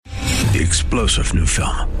The explosive new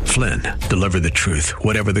film, Flynn, deliver the truth,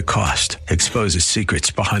 whatever the cost, exposes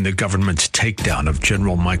secrets behind the government's takedown of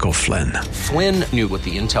General Michael Flynn. Flynn knew what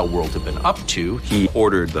the intel world had been up to. He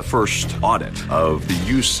ordered the first audit of the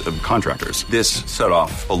use of contractors. This set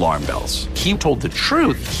off alarm bells. He told the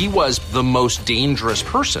truth. He was the most dangerous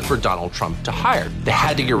person for Donald Trump to hire. They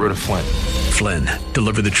had to get rid of Flynn. Flynn,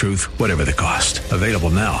 deliver the truth, whatever the cost. Available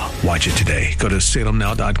now. Watch it today. Go to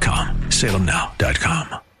salemnow.com.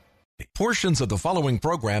 salemnow.com. Portions of the following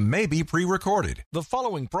program may be pre-recorded. The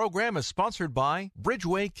following program is sponsored by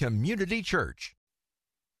Bridgeway Community Church.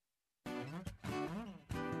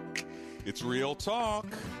 It's Real Talk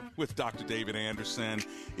with Dr. David Anderson.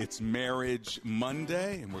 It's Marriage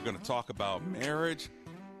Monday, and we're going to talk about marriage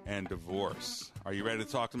and divorce. Are you ready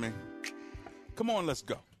to talk to me? Come on, let's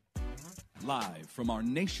go. Live from our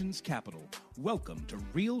nation's capital, welcome to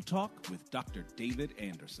Real Talk with Dr. David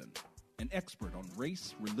Anderson. An expert on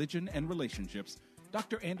race, religion, and relationships,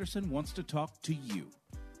 Dr. Anderson wants to talk to you.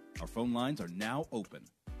 Our phone lines are now open.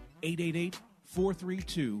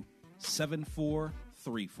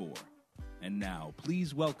 888-432-7434. And now,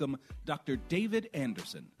 please welcome Dr. David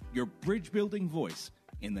Anderson, your bridge-building voice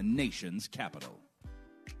in the nation's capital.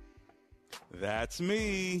 That's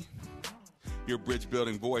me, your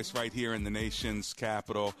bridge-building voice right here in the nation's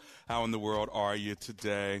capital. How in the world are you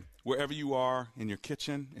today? Wherever you are, in your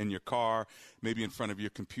kitchen, in your car, maybe in front of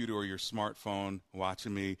your computer or your smartphone,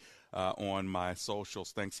 watching me on my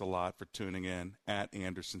socials. Thanks a lot for tuning in. At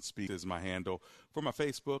Anderson Speaks is my handle for my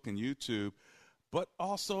Facebook and YouTube. But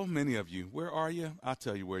also, many of you, where are you? I'll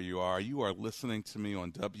tell you where you are. You are listening to me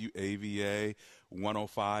on WAVA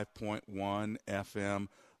 105.1 FM,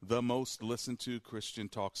 the most listened to Christian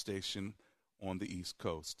talk station on the East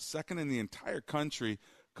Coast. Second in the entire country,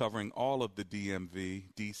 covering all of the DMV,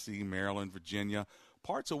 D.C., Maryland, Virginia,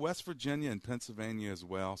 parts of West Virginia and Pennsylvania as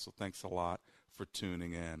well. So thanks a lot for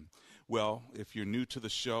tuning in. Well, if you're new to the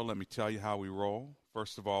show, let me tell you how we roll.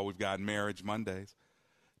 First of all, we've got Marriage Mondays,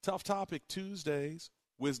 Tough Topic Tuesdays,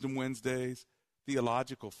 Wisdom Wednesdays,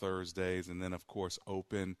 Theological Thursdays, and then, of course,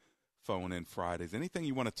 Open Phone-In Fridays. Anything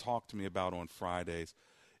you want to talk to me about on Fridays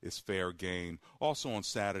is fair game. Also on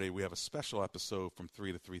Saturday, we have a special episode from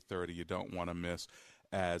 3 to 3:30 you don't want to miss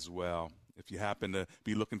as well. If you happen to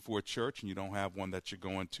be looking for a church and you don't have one that you're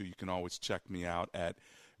going to, you can always check me out at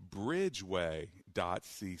bridgeway.cc.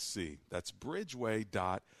 That's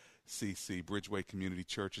bridgeway.cc. Bridgeway Community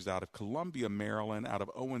Church is out of Columbia, Maryland, out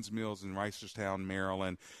of Owens Mills in Reisterstown,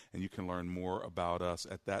 Maryland, and you can learn more about us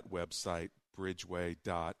at that website,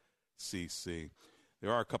 bridgeway.cc.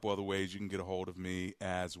 There are a couple other ways you can get a hold of me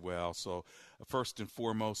as well. So first and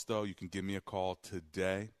foremost, though, you can give me a call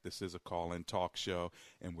today. This is a call-in talk show,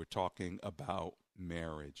 and we're talking about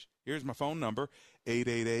marriage. Here's my phone number,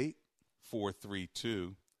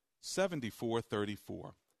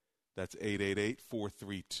 888-432-7434. That's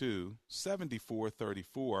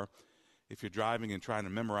 888-432-7434. If you're driving and trying to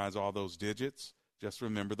memorize all those digits, just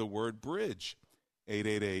remember the word bridge,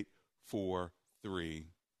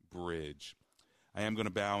 888-43-BRIDGE. I am going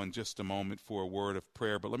to bow in just a moment for a word of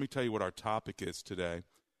prayer, but let me tell you what our topic is today.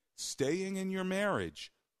 Staying in your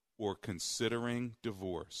marriage or considering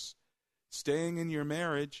divorce. Staying in your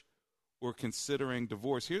marriage or considering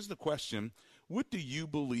divorce. Here's the question. What do you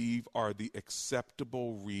believe are the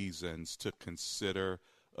acceptable reasons to consider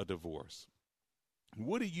a divorce?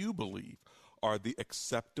 What do you believe are the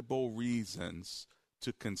acceptable reasons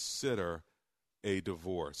to consider a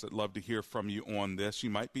divorce? I'd love to hear from you on this. You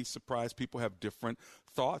might be surprised. People have different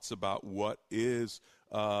thoughts about what is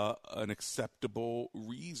an acceptable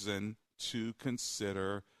reason to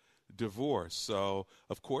consider divorce. So,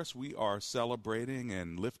 of course, we are celebrating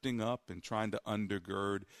and lifting up and trying to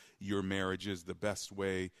undergird your marriages the best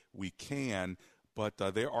way we can. But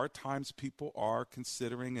there are times people are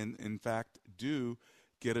considering and, in fact, do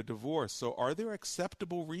get a divorce. So are there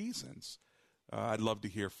acceptable reasons? I'd love to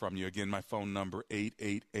hear from you. Again, my phone number,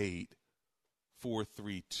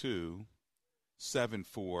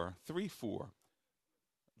 888-432-7434.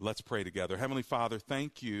 Let's pray together. Heavenly Father,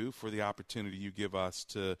 thank you for the opportunity you give us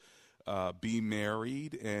to be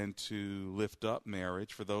married and to lift up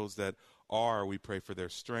marriage. For those that are, we pray for their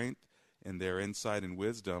strength and their insight and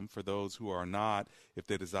wisdom. For those who are not, if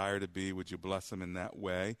they desire to be, would you bless them in that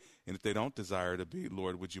way? And if they don't desire to be,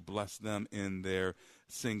 Lord, would you bless them in their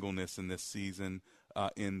singleness in this season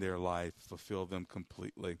in their life? Fulfill them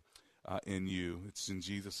completely in you. It's in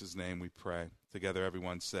Jesus' name we pray. Together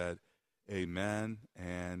everyone said, amen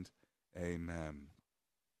and amen.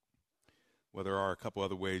 Well, there are a couple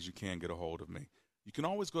other ways you can get a hold of me. You can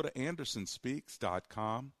always go to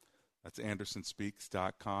andersonspeaks.com. That's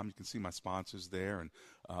andersonspeaks.com. You can see my sponsors there and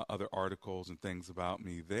other articles and things about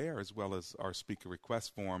me there, as well as our speaker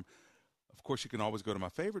request form. Of course, you can always go to my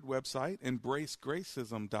favorite website,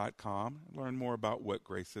 embracegracism.com, and learn more about what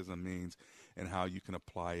gracism means and how you can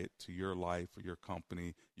apply it to your life or your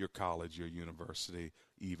company, your college, your university,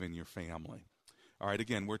 even your family. All right,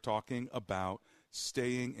 again, we're talking about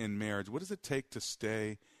staying in marriage. What does it take to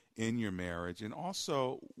stay in your marriage? And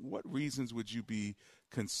also, what reasons would you be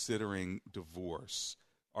considering divorce?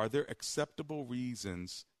 Are there acceptable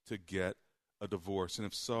reasons to get a divorce? And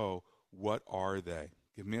if so, what are they?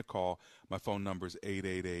 Give me a call. My phone number is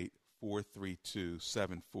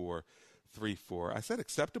 888-432-7434. I said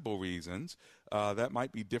acceptable reasons. That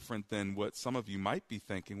might be different than what some of you might be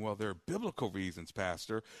thinking. Well, there are biblical reasons,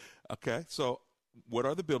 Pastor. Okay, so what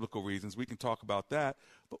are the biblical reasons? We can talk about that.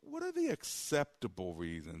 But what are the acceptable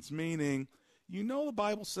reasons? Meaning, the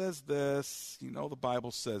Bible says this, the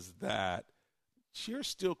Bible says that. You're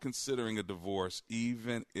still considering a divorce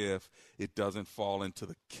even if it doesn't fall into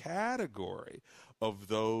the category of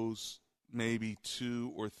those maybe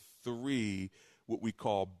 2 or 3 what we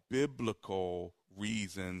call biblical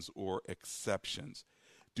reasons or exceptions.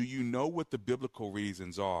 Do you know what the biblical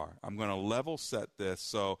reasons are? I'm going to level set this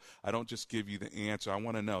so I don't just give you the answer. I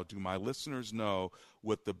want to know, do my listeners know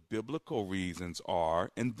what the biblical reasons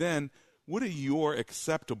are? And then what are your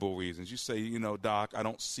acceptable reasons? You say, Doc, I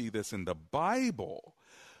don't see this in the Bible,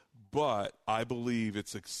 but I believe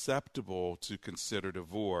it's acceptable to consider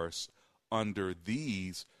divorce under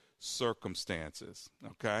these circumstances.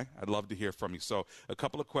 Okay? I'd love to hear from you. So a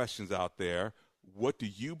couple of questions out there. What do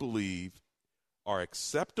you believe are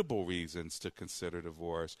acceptable reasons to consider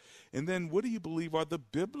divorce? And then what do you believe are the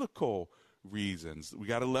biblical reasons? We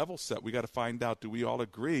got to level set. We got to find out, do we all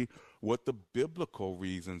agree what the biblical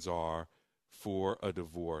reasons are for a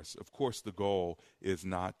divorce? Of course, the goal is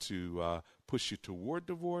not to push you toward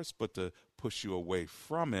divorce, but to push you away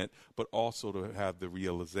from it, but also to have the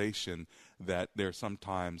realization that there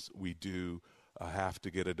sometimes we do have to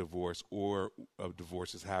get a divorce, or a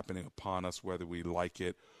divorce is happening upon us, whether we like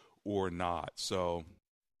it or not. So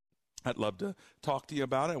I'd love to talk to you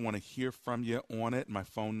about it. I want to hear from you on it. My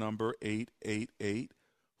phone number,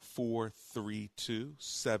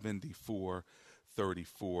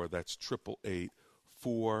 888-432-7434. That's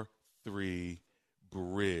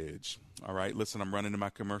 888-43-BRIDGE. All right, listen, I'm running to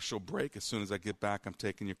my commercial break. As soon as I get back, I'm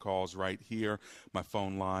taking your calls right here. My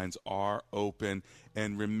phone lines are open.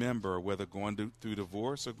 And remember, whether going through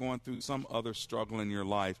divorce or going through some other struggle in your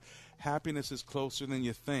life, happiness is closer than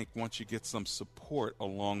you think once you get some support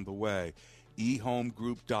along the way.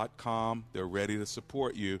 ehomegroup.com. They're ready to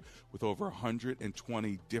support you with over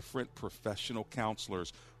 120 different professional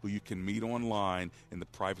counselors who you can meet online in the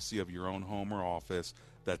privacy of your own home or office.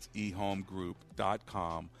 That's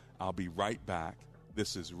ehomegroup.com. I'll be right back.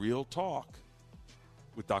 This is Real Talk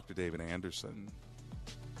with Dr. David Anderson.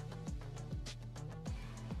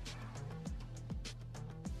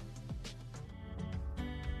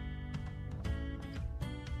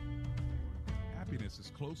 Happiness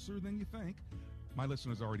is closer than you think. My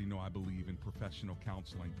listeners already know I believe in professional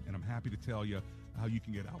counseling, and I'm happy to tell you how you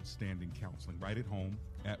can get outstanding counseling right at home,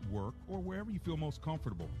 at work, or wherever you feel most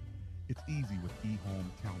comfortable. It's easy with eHome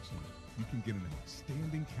Counseling. You can get an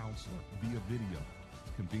outstanding counselor via video.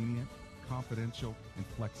 It's convenient, confidential, and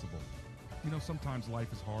flexible. Sometimes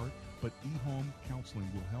life is hard, but eHome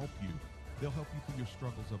Counseling will help you. They'll help you through your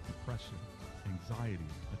struggles of depression, anxiety,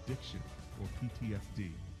 addiction, or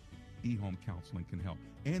PTSD. eHome Counseling can help,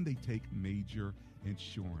 and they take major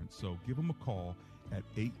insurance. So give them a call at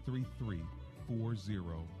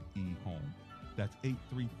 833-40-EHOME. That's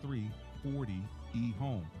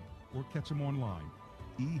 833-40-EHOME. Or catch them online,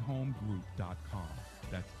 ehomegroup.com.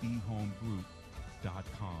 That's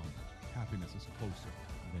ehomegroup.com. Happiness is closer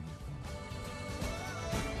than you think.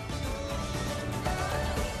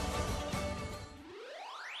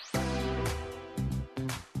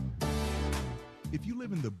 If you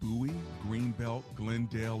live in the Bowie, Greenbelt,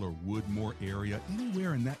 Glendale, or Woodmore area,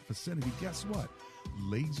 anywhere in that vicinity, guess what?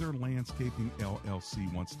 Laser Landscaping LLC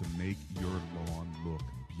wants to make your lawn look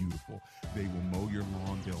beautiful. They will mow your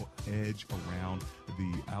lawn. They'll edge around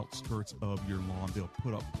the outskirts of your lawn. They'll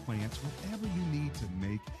put up plants, whatever you need to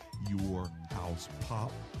make your house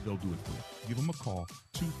pop. They'll do it for you. Give them a call,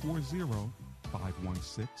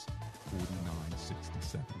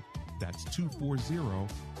 240-516-4967. That's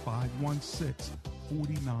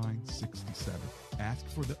 240-516-4967. Ask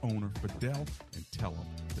for the owner, Fidel, and tell him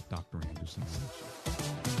that Dr. Anderson sent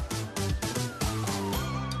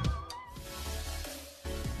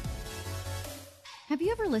you. Have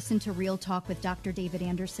you ever listened to Real Talk with Dr. David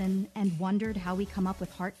Anderson and wondered how we come up with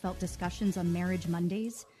heartfelt discussions on Marriage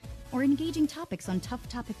Mondays or engaging topics on Tough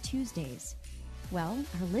Topic Tuesdays? Well,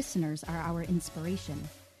 our listeners are our inspiration.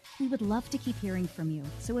 We would love to keep hearing from you,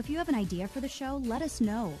 so if you have an idea for the show, let us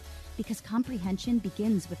know, because comprehension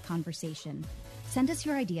begins with conversation. Send us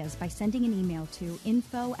your ideas by sending an email to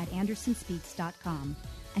info@andersonspeaks.com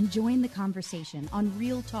and join the conversation on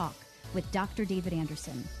Real Talk with Dr. David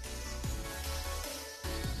Anderson.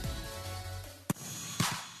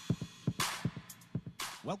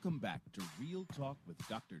 Welcome back to Real Talk with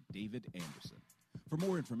Dr. David Anderson. For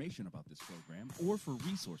more information about this program or for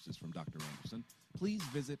resources from Dr. Anderson, please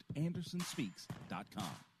visit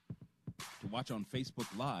andersonspeaks.com. To watch on Facebook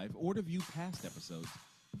Live or to view past episodes,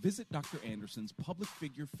 visit Dr. Anderson's public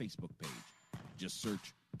figure Facebook page. Just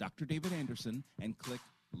search Dr. David Anderson and click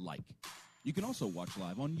like. You can also watch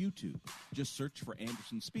live on YouTube. Just search for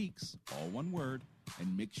Anderson Speaks, all one word,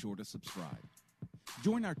 and make sure to subscribe.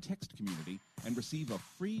 Join our text community and receive a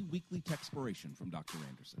free weekly textpiration from Dr.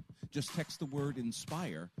 Anderson. Just text the word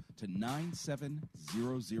INSPIRE to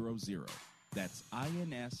 97000. That's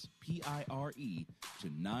INSPIRE to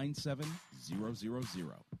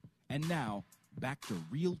 97000. And now, back to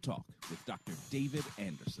Real Talk with Dr. David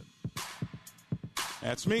Anderson.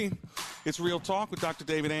 That's me. It's Real Talk with Dr.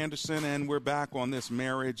 David Anderson, and we're back on this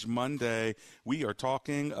Marriage Monday. We are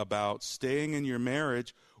talking about staying in your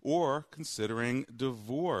marriage or considering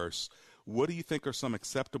divorce. What do you think are some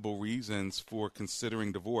acceptable reasons for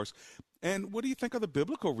considering divorce? And what do you think are the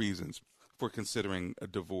biblical reasons for considering a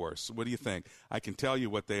divorce? What do you think? I can tell you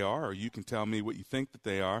what they are, or you can tell me what you think that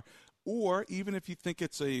they are. Or even if you think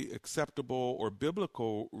it's a acceptable or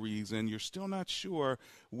biblical reason, you're still not sure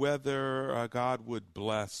whether God would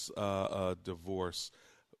bless a divorce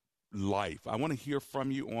life. I want to hear from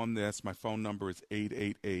you on this. My phone number is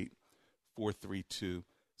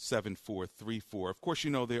 888-432-7434. Of course, you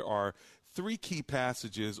know there are three key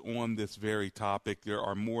passages on this very topic. There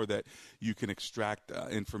are more that you can extract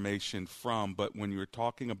information from, but when you're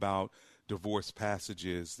talking about divorce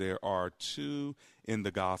passages, there are two in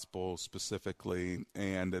the gospel specifically,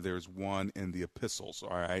 and there's one in the epistles,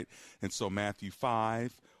 all right? And so Matthew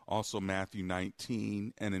 5, also Matthew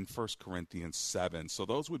 19, and in 1 Corinthians 7. So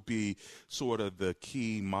those would be sort of the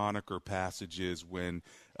key moniker passages when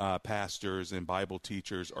pastors and Bible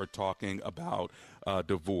teachers are talking about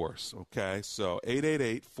divorce, okay? So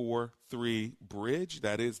 888-43-BRIDGE,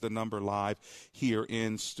 that is the number live here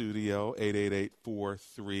in studio,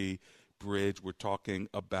 888-43-BRIDGE. We're talking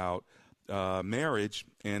about marriage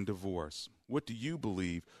and divorce. What do you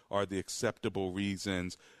believe are the acceptable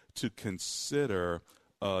reasons to consider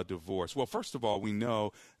a divorce? Well, first of all, we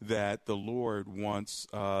know that the Lord wants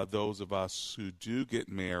those of us who do get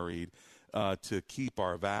married to keep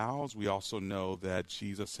our vows. We also know that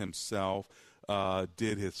Jesus himself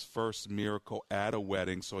did his first miracle at a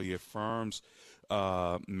wedding, so he affirms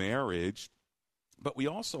marriage. But we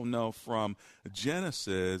also know from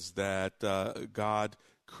Genesis that God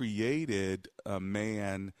created a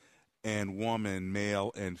man and woman,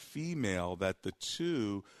 male and female, that the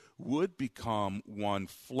two would become one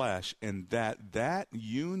flesh, and that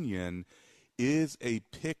union is a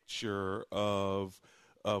picture of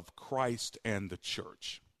Christ and the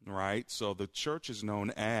church, right? So the church is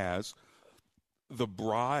known as the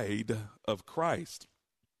bride of Christ.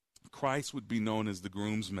 Christ would be known as the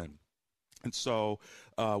groomsman. And so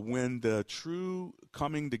when the true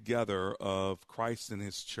coming together of Christ and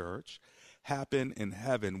his church happen in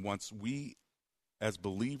heaven, once we as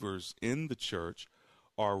believers in the church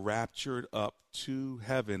are raptured up to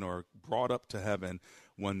heaven or brought up to heaven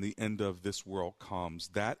when the end of this world comes,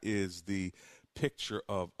 that is the picture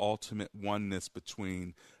of ultimate oneness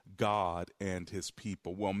between God and his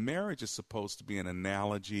people. Well, marriage is supposed to be an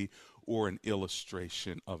analogy or an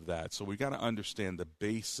illustration of that. So we got to understand the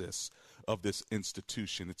basis of this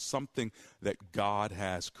institution. It's something that God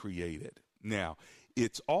has created. Now,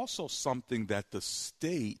 it's also something that the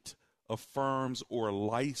state affirms or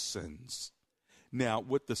licenses. Now,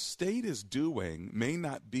 what the state is doing may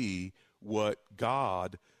not be what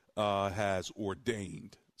God has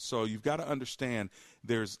ordained. So you've got to understand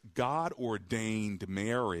there's God-ordained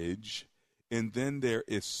marriage, and then there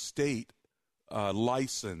is state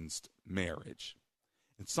licensed marriage.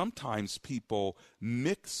 And sometimes people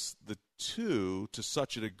mix the two to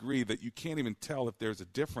such a degree that you can't even tell if there's a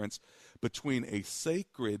difference between a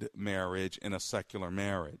sacred marriage and a secular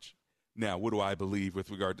marriage. Now, what do I believe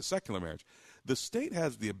with regard to secular marriage? The state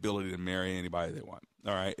has the ability to marry anybody they want,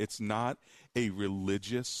 all right? It's not a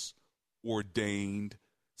religious, ordained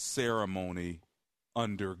ceremony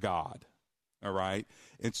under God, all right?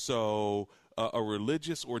 And so a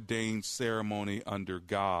religious ordained ceremony under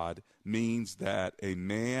God means that a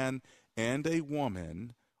man and a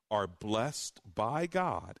woman are blessed by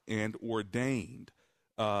God and ordained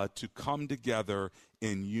to come together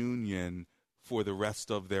in union for the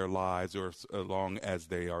rest of their lives or as long as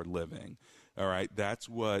they are living. All right, that's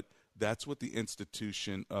what the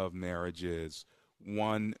institution of marriage is.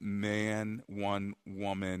 One man, one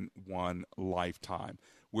woman, one lifetime.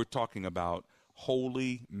 We're talking about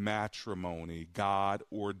holy matrimony,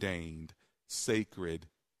 God-ordained, sacred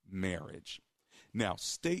marriage. Now,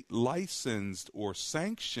 state licensed or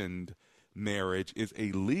sanctioned marriage is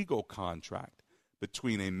a legal contract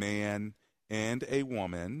between a man and a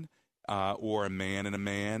woman, or a man and a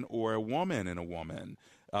man, or a woman and a woman.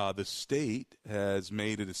 The state has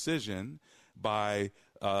made a decision by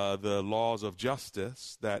the laws of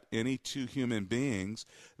justice that any two human beings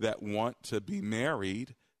that want to be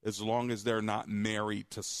married, as long as they're not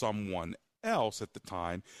married to someone else at the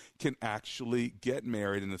time, can actually get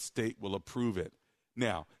married, and the state will approve it.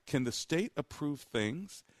 Now, can the state approve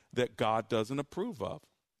things that God doesn't approve of?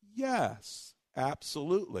 Yes,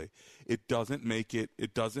 absolutely. It doesn't make it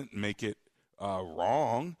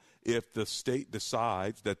wrong if the state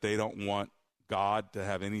decides that they don't want God to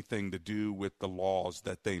have anything to do with the laws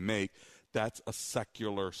that they make. That's a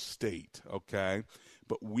secular state, okay?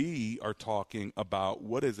 But we are talking about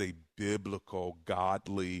what is a biblical,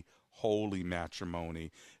 godly, holy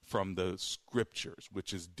matrimony from the scriptures,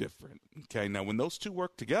 which is different. Okay, now when those two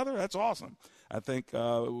work together, that's awesome. I think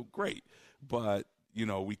great, but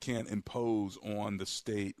we can't impose on the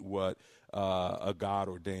state what a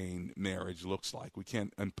God-ordained marriage looks like. We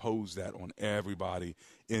can't impose that on everybody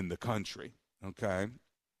in the country. Okay,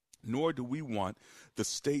 nor do we want the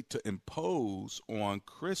state to impose on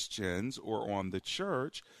Christians or on the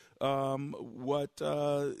church what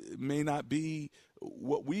may not be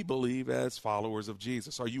what we believe as followers of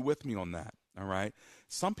Jesus. Are you with me on that? All right.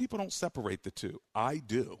 Some people don't separate the two. I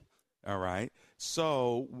do. All right.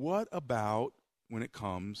 So what about when it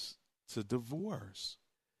comes to divorce?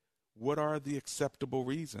 What are the acceptable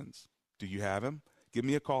reasons? Do you have them? Give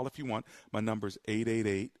me a call if you want. My number is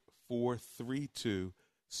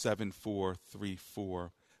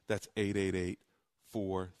 888-432-7434. That's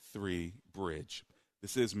 888-43-BRIDGE.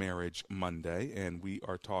 This is Marriage Monday, and we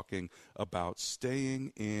are talking about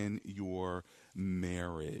staying in your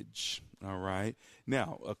marriage. All right.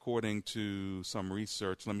 Now, according to some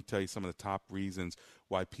research, let me tell you some of the top reasons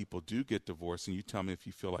why people do get divorced, and you tell me if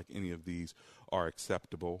you feel like any of these are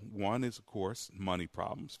acceptable. One is, of course, money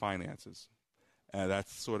problems, finances.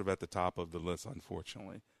 That's sort of at the top of the list,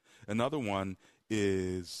 unfortunately. Another one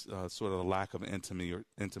is sort of a lack of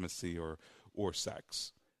intimacy or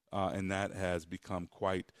sex. And that has become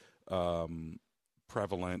quite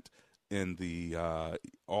prevalent in the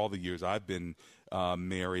all the years I've been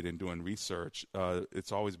married and doing research.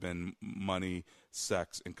 It's always been money,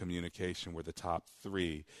 sex, and communication were the top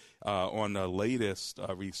three. On the latest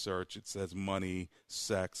research, it says money,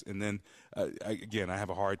 sex, and then, again, I have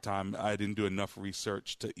a hard time. I didn't do enough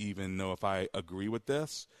research to even know if I agree with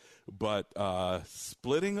this, but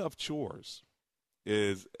splitting of chores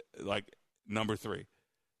is like number 3.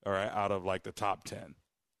 All right, out of like the top 10.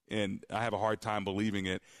 And I have a hard time believing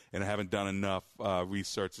it, and I haven't done enough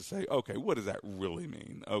research to say, okay, what does that really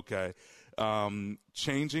mean? Okay.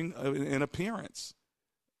 Changing in appearance.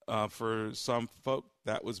 For some folk,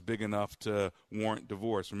 that was big enough to warrant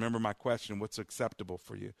divorce. Remember my question, what's acceptable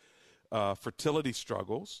for you? Fertility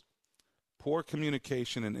struggles, poor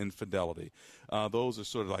communication, and infidelity. Those are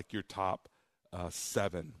sort of like your top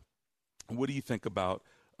 7. What do you think about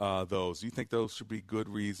those? Do you think those should be good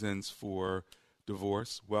reasons for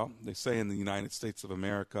divorce? Well, they say in the United States of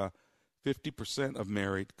America, 50% of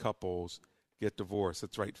married couples get divorced.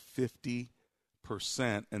 That's right, 50%.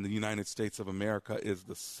 And the United States of America is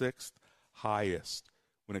the 6th highest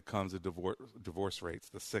when it comes to divorce rates,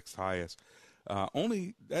 the 6th highest.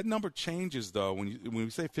 Only that number changes, though. When we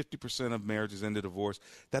say 50% of marriages end in divorce,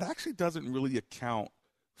 that actually doesn't really account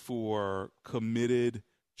for committed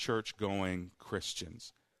church-going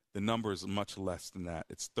Christians. The number is much less than that.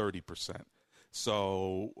 It's 30%.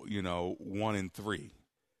 So, 1 in 3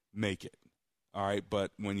 make it. All right.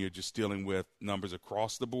 But when you're just dealing with numbers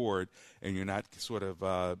across the board and you're not sort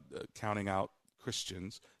of counting out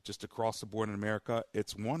Christians just across the board in America,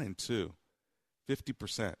 it's 1 in 2,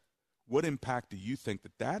 50%. What impact do you think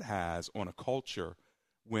that has on a culture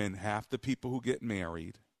when half the people who get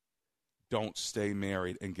married don't stay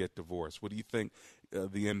married and get divorced? What do you think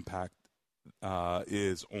the impact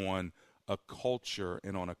is on a culture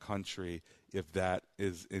and on a country if that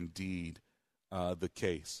is indeed the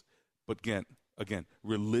case? But again,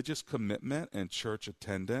 religious commitment and church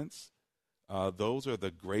attendance, those are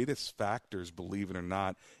the greatest factors, believe it or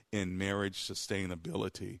not, in marriage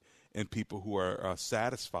sustainability and people who are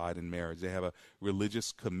satisfied in marriage. They have a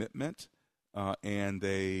religious commitment, and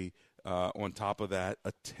they, on top of that,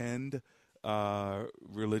 attend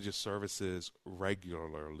religious services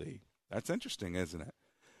regularly. That's interesting, isn't it?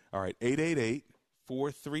 All right,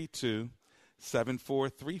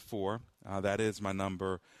 888-432-7434. That is my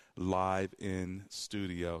number live in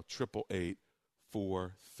studio,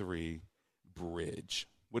 888-43-BRIDGE.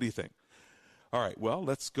 What do you think? All right, well,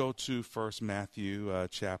 let's go to First Matthew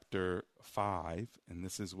chapter 5, and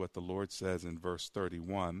this is what the Lord says in verse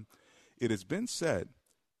 31. It has been said,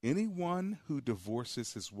 anyone who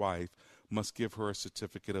divorces his wife must give her a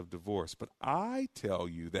certificate of divorce. But I tell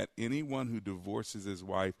you that anyone who divorces his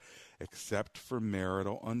wife except for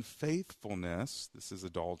marital unfaithfulness, this is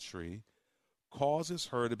adultery, causes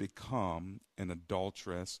her to become an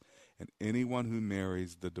adulteress, and anyone who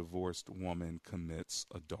marries the divorced woman commits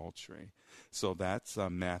adultery. So that's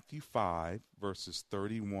Matthew 5, verses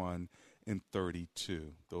 31 and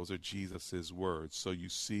 32. Those are Jesus's words. So you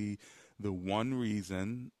see the one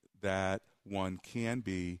reason that one can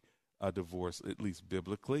be a divorce, at least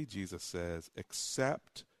biblically, Jesus says,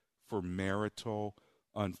 except for marital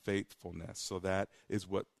unfaithfulness. So that is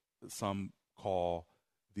what some call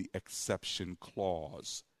the exception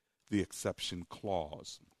clause. The exception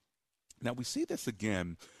clause. Now we see this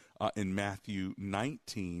again in Matthew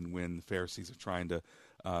 19 when the Pharisees are trying to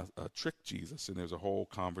trick Jesus, and there's a whole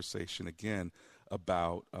conversation again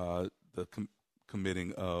about the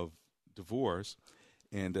committing of divorce.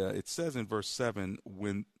 And it says in verse 7,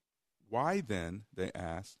 why then, they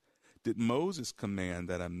asked, did Moses command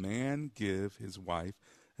that a man give his wife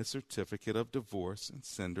a certificate of divorce and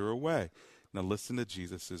send her away? Now listen to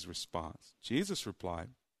Jesus' response. Jesus replied,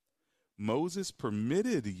 Moses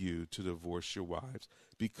permitted you to divorce your wives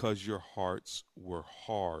because your hearts were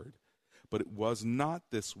hard, but it was not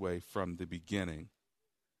this way from the beginning.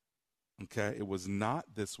 Okay, it was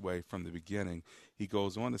not this way from the beginning. He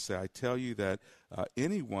goes on to say, I tell you that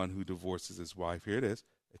anyone who divorces his wife, here it is,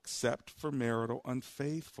 except for marital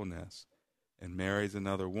unfaithfulness and marries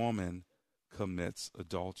another woman, commits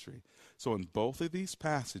adultery. So in both of these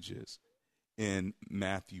passages, in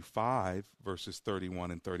Matthew 5, verses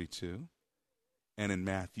 31 and 32, and in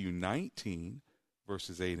Matthew 19,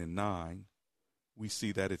 verses 8 and 9, we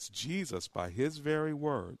see that it's Jesus, by his very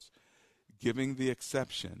words, giving the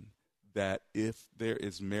exception that if there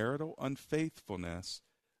is marital unfaithfulness,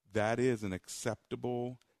 that is an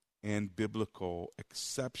acceptable and biblical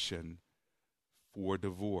exception for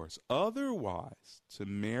divorce. Otherwise, to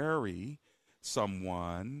marry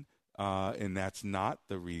someone, and that's not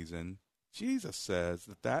the reason, Jesus says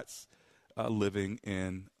that that's living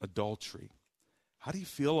in adultery. How do you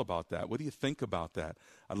feel about that? What do you think about that?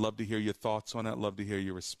 I'd love to hear your thoughts on it. I'd love to hear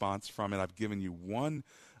your response from it. I've given you one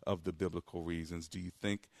of the biblical reasons. Do you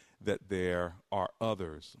think that there are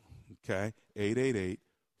others? Okay,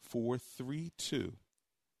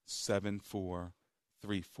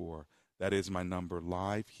 888-432-7434. That is my number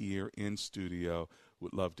live here in studio.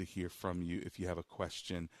 Would love to hear from you if you have a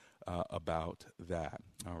question about that.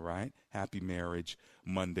 All right. Happy Marriage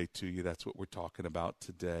Monday to you. That's what we're talking about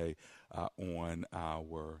today on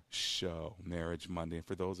our show, Marriage Monday. And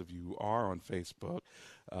for those of you who are on Facebook,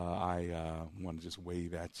 I want to just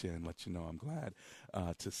wave at you and let you know I'm glad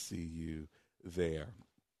to see you there.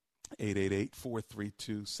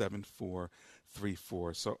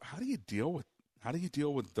 888-432-7434. So how do you deal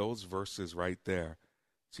with those verses right there?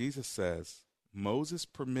 Jesus says, Moses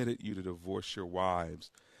permitted you to divorce your wives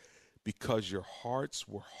because your hearts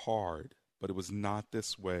were hard, but it was not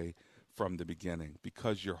this way from the beginning,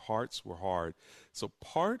 because your hearts were hard. So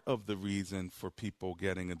part of the reason for people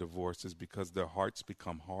getting a divorce is because their hearts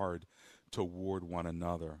become hard toward one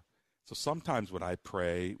another. So sometimes when I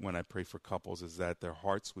pray for couples, is that their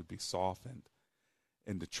hearts would be softened.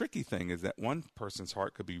 And the tricky thing is that one person's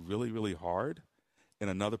heart could be really, really hard, and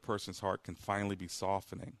another person's heart can finally be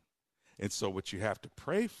softening. And so what you have to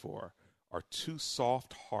pray for are two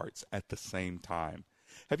soft hearts at the same time.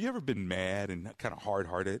 Have you ever been mad and kind of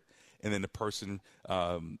hard-hearted, and then the person,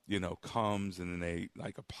 comes and then they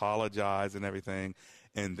like apologize and everything,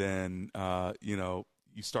 and then,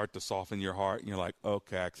 you start to soften your heart, and you're like,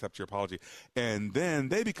 okay, I accept your apology. And then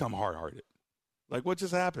they become hard-hearted. Like, what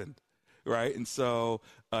just happened? Right? And so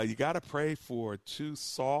you got to pray for two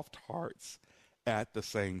soft hearts at the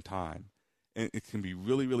same time. And it can be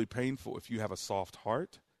really, really painful if you have a soft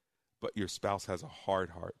heart, but your spouse has a hard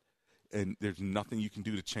heart. And there's nothing you can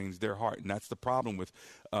do to change their heart. And that's the problem with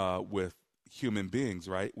human beings,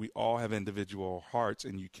 right? We all have individual hearts,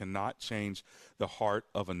 and you cannot change the heart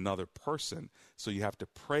of another person. So you have to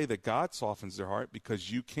pray that God softens their heart,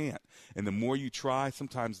 because you can't. And the more you try,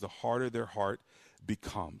 sometimes the harder their heart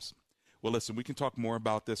becomes. Well, listen, we can talk more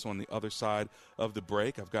about this on the other side of the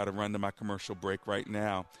break. I've got to run to my commercial break right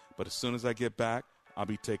now. But as soon as I get back, I'll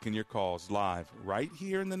be taking your calls live right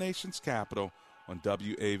here in the nation's capital on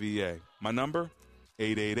WAVA. My number,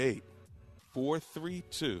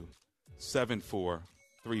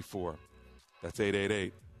 888-432-7434. That's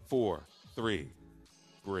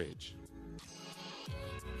 888-43-BRIDGE.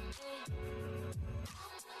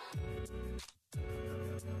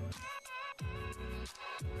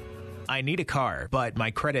 I need a car, but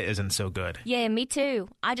my credit isn't so good. Yeah, me too.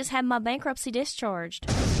 I just had my bankruptcy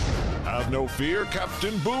discharged. Have no fear,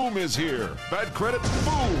 Captain Boom is here. Bad credit?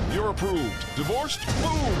 Boom, you're approved. Divorced?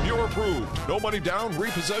 Boom, you're approved. No money down,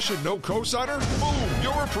 repossession, no cosigner? Boom,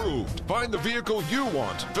 you're approved. Find the vehicle you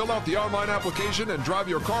want. Fill out the online application and drive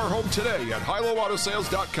your car home today at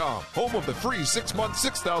HiLoAutoSales.com. Home of the free 6-month,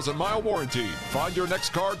 6,000-mile warranty. Find your next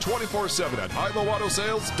car 24/7 at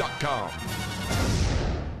HiLoAutoSales.com.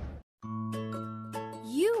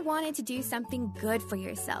 You wanted to do something good for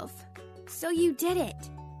yourself, so you did it.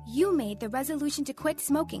 You made the resolution to quit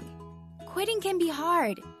smoking. Quitting can be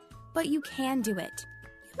hard, but you can do it.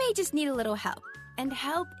 You may just need a little help, and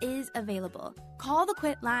help is available. Call the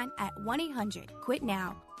Quit line at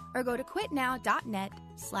 1-800-QUIT-NOW or go to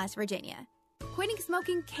quitnow.net/Virginia. Quitting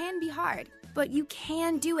smoking can be hard, but you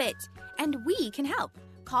can do it, and we can help.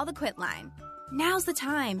 Call the Quit line. Now's the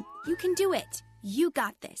time. You can do it. You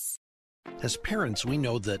got this. As parents, we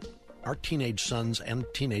know that our teenage sons and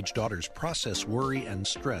teenage daughters process worry and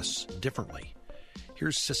stress differently.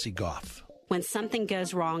 Here's Sissy Goff. When something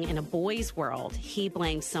goes wrong in a boy's world, he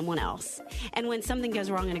blames someone else. And when something goes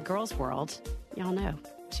wrong in a girl's world, y'all know,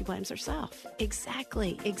 she blames herself.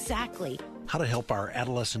 Exactly. How to help our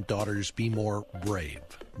adolescent daughters be more brave.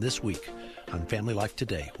 This week on Family Life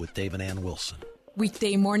Today with Dave and Ann Wilson.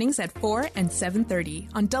 Weekday mornings at 4 and 7:30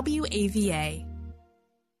 on WAVA.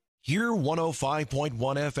 Hear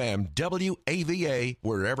 105.1 FM WAVA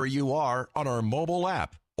wherever you are on our mobile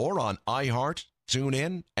app or on iHeart,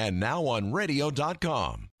 TuneIn, and now on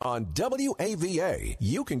radio.com. On WAVA,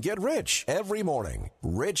 you can get rich every morning.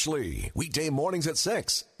 Rich Lee, weekday mornings at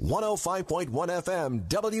 6, 105.1 FM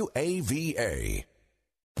WAVA.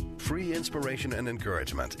 Free inspiration and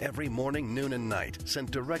encouragement every morning, noon, and night,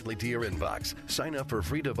 sent directly to your inbox. Sign up for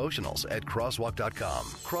free devotionals at crosswalk.com.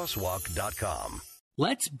 Crosswalk.com.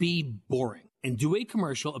 Let's be boring and do a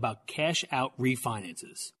commercial about cash out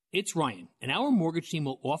refinances. It's Ryan, and our mortgage team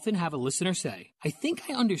will often have a listener say, I think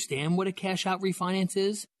I understand what a cash out refinance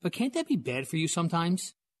is, but can't that be bad for you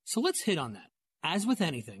sometimes? So let's hit on that. As with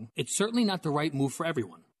anything, it's certainly not the right move for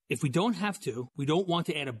everyone. If we don't have to, we don't want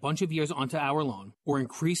to add a bunch of years onto our loan or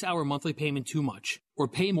increase our monthly payment too much or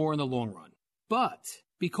pay more in the long run. But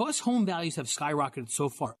because home values have skyrocketed so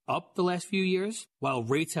far up the last few years, while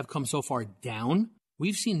rates have come so far down,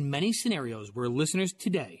 we've seen many scenarios where listeners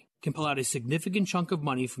today can pull out a significant chunk of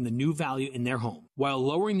money from the new value in their home while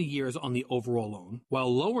lowering the years on the overall loan,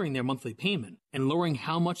 while lowering their monthly payment, and lowering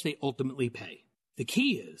how much they ultimately pay. The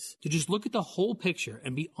key is to just look at the whole picture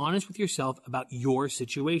and be honest with yourself about your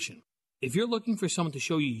situation. If you're looking for someone to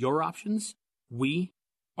show you your options, we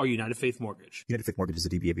are United Faith Mortgage. United Faith Mortgage is a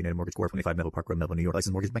DBA of United Mortgage Corp. 25 Melville Park Road, Melville, New York.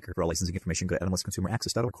 Licensed mortgage banker. For all licensing information, go to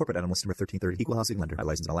NMLSConsumerAccess.org. Corporate NMLS number 1330. Equal housing lender.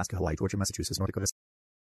 License in Alaska, Hawaii, Georgia, Massachusetts, North Dakota.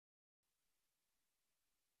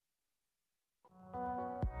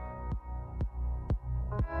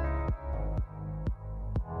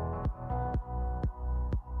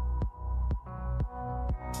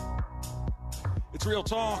 It's Real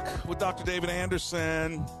Talk with Dr. David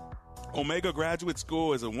Anderson. Omega Graduate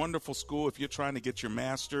School is a wonderful school if you're trying to get your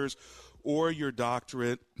master's or your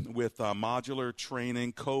doctorate with modular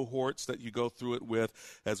training cohorts that you go through it with,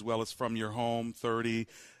 as well as from your home, 30,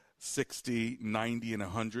 60, 90, and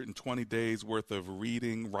 120 days worth of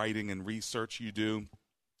reading, writing, and research you do.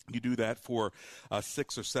 You do that for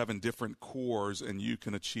 6 or 7 different cores, and you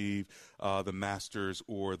can achieve the master's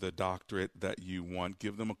or the doctorate that you want.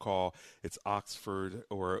 Give them a call. It's Oxford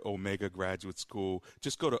or Omega Graduate School.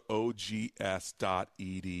 Just go to ogs.edu,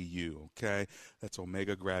 okay? That's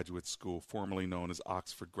Omega Graduate School, formerly known as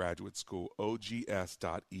Oxford Graduate School,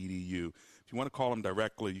 ogs.edu. If you want to call them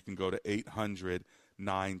directly, you can go to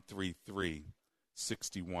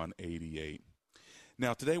 800-933-6188.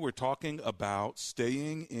 Now, today we're talking about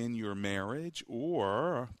staying in your marriage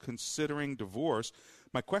or considering divorce.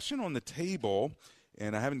 My question on the table,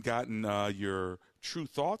 and I haven't gotten your true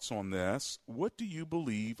thoughts on this. What do you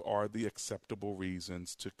believe are the acceptable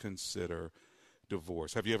reasons to consider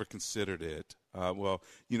divorce? Have you ever considered it? Well,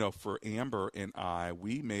 for Amber and I,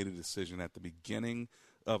 we made a decision at the beginning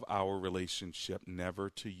of our relationship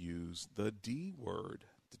never to use the D word.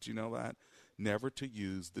 Did you know that? Never to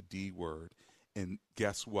use the D word. And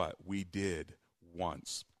guess what? We did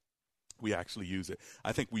once. We actually use it.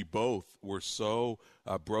 I think we both were so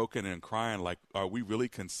broken and crying, like, are we really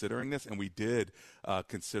considering this? And we did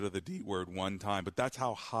consider the D word one time, but that's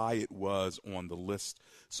how high it was on the list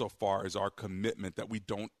so far as our commitment that we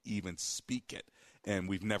don't even speak it. And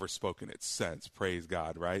we've never spoken it since, praise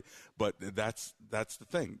God, right? But that's the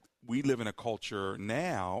thing. We live in a culture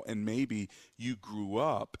now, and maybe you grew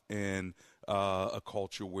up in a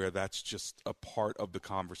culture where that's just a part of the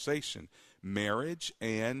conversation. Marriage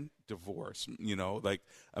and divorce, like,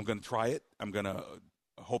 I'm going to try it. I'm going to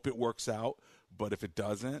hope it works out. But if it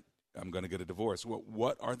doesn't, I'm going to get a divorce.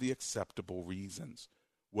 What are the acceptable reasons?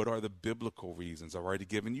 What are the biblical reasons? I've already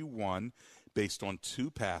given you one based on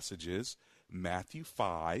two passages, Matthew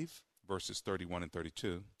 5, verses 31 and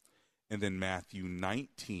 32, and then Matthew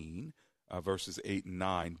 19, verses 8 and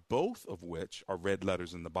 9, both of which are red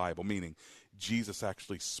letters in the Bible, meaning Jesus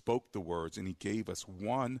actually spoke the words, and he gave us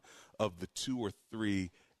one of the two or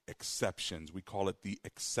three exceptions. We call it the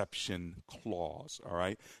exception clause, all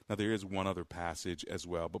right? Now, there is one other passage as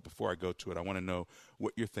well, but before I go to it, I want to know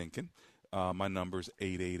what you're thinking. My number is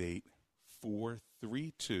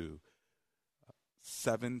 888-432-7434,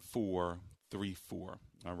 all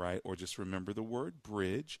right? Or just remember the word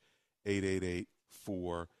bridge,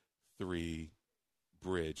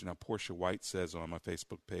 888-433-BRIDGE. Now, Portia White says on my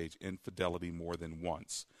Facebook page, infidelity more than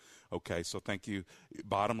once. Okay, so thank you.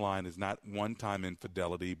 Bottom line is not one-time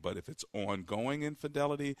infidelity, but if it's ongoing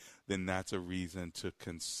infidelity, then that's a reason to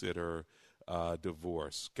consider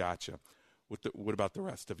divorce. Gotcha. What about the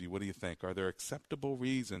rest of you? What do you think? Are there acceptable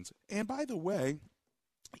reasons? And by the way,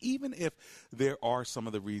 even if there are some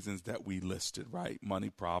of the reasons that we listed, right? Money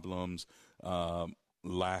problems,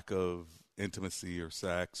 lack of intimacy or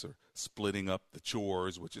sex, or splitting up the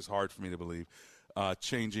chores, which is hard for me to believe,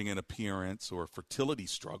 changing in appearance or fertility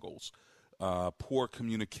struggles, poor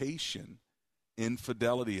communication,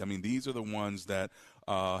 infidelity. I mean, these are the ones that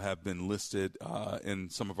have been listed in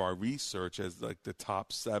some of our research as like the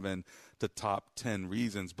top 7 to top 10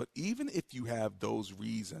 reasons. But even if you have those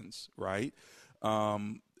reasons, right,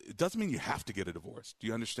 it doesn't mean you have to get a divorce. Do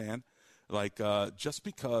you understand? Like, just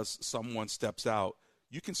because someone steps out,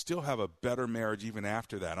 you can still have a better marriage even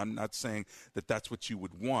after that. I'm not saying that that's what you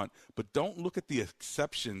would want, but don't look at the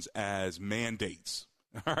exceptions as mandates,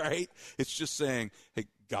 all right? It's just saying, hey,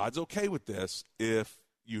 God's okay with this if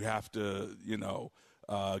you have to,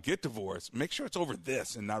 get divorced. Make sure it's over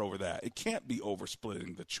this and not over that. It can't be over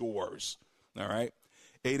splitting the chores, all right?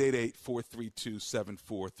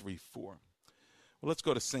 888-432-7434. Well, let's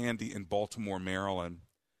go to Sandy in Baltimore, Maryland.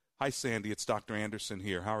 Hi, Sandy. It's Dr. Anderson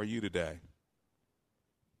here. How are you today?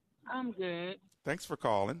 I'm good. Thanks for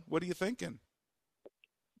calling. What are you thinking?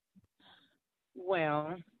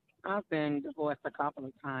 Well, I've been divorced a couple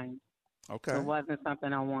of times. Okay. It wasn't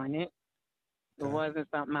something I wanted. It wasn't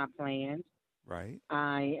something I planned. Right.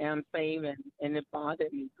 I am saving, and it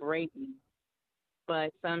bothered me greatly.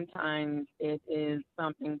 But sometimes it is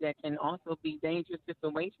something that can also be dangerous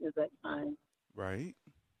situations at times. Right.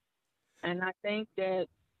 And I think that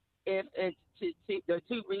if it's the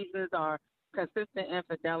two reasons are consistent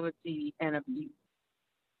infidelity and abuse.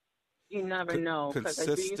 You never know, because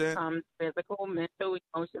abuse comes physical, mental,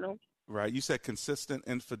 emotional. Right. You said consistent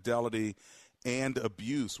infidelity and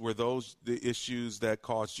abuse. Were those the issues that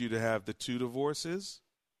caused you to have the 2 divorces?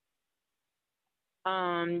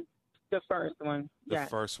 The first one. The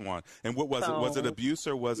first one. And what was it? Was it abuse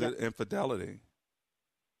or was it infidelity?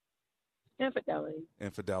 Infidelity.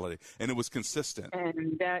 And it was consistent.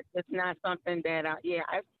 And that is not something that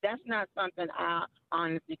that's not something I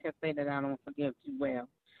honestly can say that I don't forgive too well.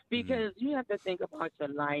 Because you have to think about your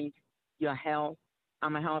life, your health.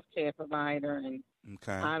 I'm a health care provider, and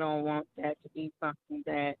I don't want that to be something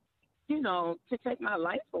that, to take my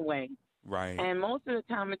life away. Right. And most of the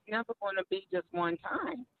time, it's never going to be just one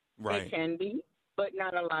time. Right. It can be, but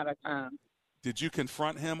not a lot of times. Did you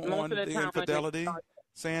confront him on the infidelity,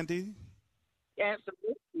 Sandy?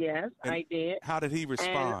 Absolutely, yes, and I did. How did he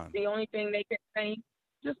respond? And the only thing they could say,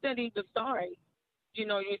 just that he was sorry.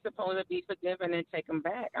 You're supposed to be forgiven and taken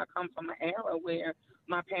back. I come from an era where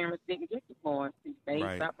my parents didn't get divorced. They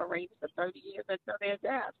separated for 30 years until their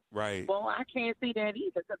death. Right. Well, I can't see that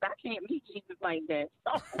either because I can't meet Jesus like that.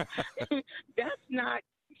 So that's not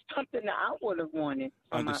something that I would have wanted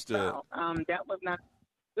for myself. That was not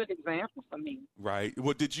good example for me. Right.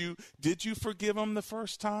 Well, did you forgive him the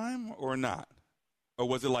first time or not? Or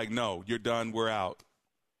was it like, no, you're done, we're out?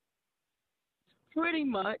 Pretty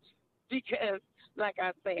much, because, like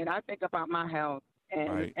I said, I think about my health,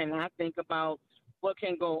 and I think about what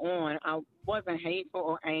can go on. I wasn't hateful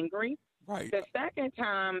or angry. Right. The second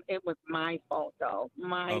time, it was my fault, though.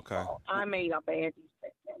 My fault. I made a bad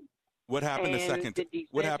decision. What happened the second time?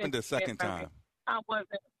 What happened the second time?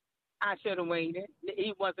 I should have waited.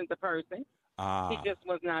 He wasn't the person. He just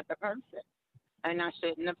was not the person. And I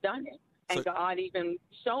shouldn't have done it. And God even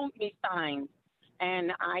showed me signs.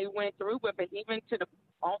 And I went through with it, even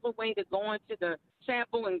all the way to going to the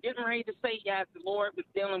chapel and getting ready to say yes. The Lord was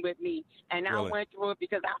dealing with me. And I went through it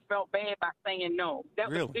because I felt bad by saying no. That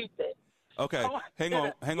was stupid. Okay. Hang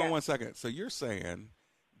on 1 second. So you're saying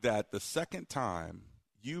that the second time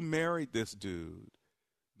you married this dude,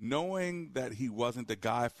 knowing that he wasn't the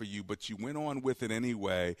guy for you, but you went on with it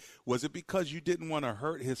anyway, was it because you didn't want to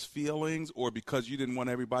hurt his feelings or because you didn't want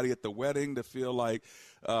everybody at the wedding to feel like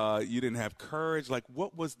you didn't have courage? Like,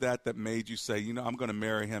 what was that made you say, I'm going to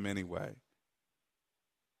marry him anyway?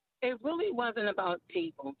 It really wasn't about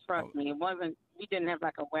people, trust me. It wasn't. We didn't have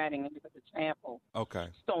like a wedding. It was a chapel. Okay.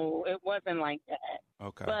 So it wasn't like that.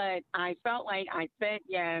 Okay. But I felt like I said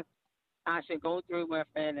yes. I should go through with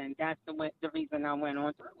it, and that's the reason I went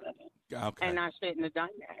on through with it. Okay. And I shouldn't have done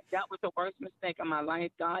that. That was the worst mistake of my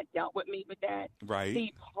life. God dealt with me with that. Right.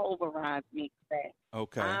 He pulverized me for that.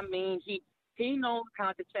 Okay. I mean, he knows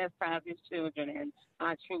how to chastise his children, and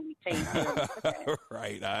I truly take care of that.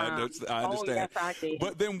 Right. I understand. Oh, yes, I did.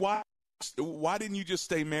 But then why didn't you just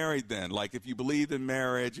stay married then? Like, if you believed in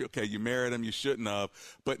marriage, okay, you married him, you shouldn't have.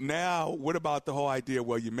 But now, what about the whole idea,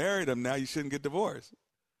 well, you married him, now you shouldn't get divorced?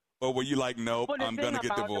 Or were you like, nope, I'm going to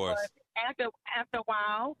get divorced? After a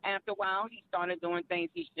while, he started doing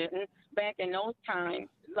things he shouldn't. Back in those times,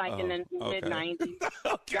 like in the mid-'90s,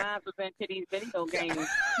 guys was into these video games.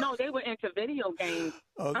 No, they were into video games.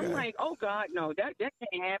 Okay. I'm like, oh, God, no, that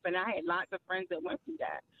can't happen. I had lots of friends that went through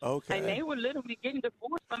that. Okay. And they were literally getting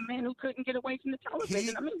divorced from men who couldn't get away from the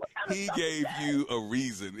television. What kind of he stuff gave is that? you a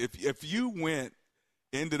reason. If you went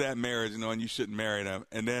into that marriage knowing you shouldn't marry them,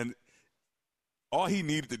 and then all he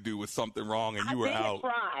needed to do was something wrong and you were out.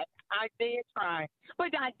 I did try. But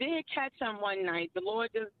I did catch him one night. The Lord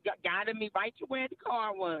just guided me right to where the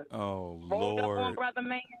car was. Oh, Rolled Lord. up on Brother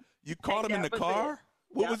Man. You caught him in the car?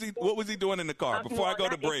 What was he doing in the car? Before I go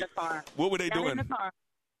to break, what were they doing? In the car.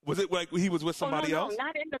 Was it like he was with somebody else? No,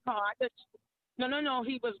 not in the car. No.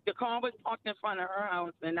 The car was parked in front of her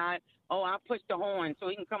house, and I pushed the horn so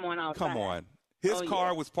he can come on outside. Come on. His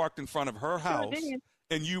car was parked in front of her house,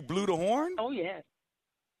 and you blew the horn? Oh, yes.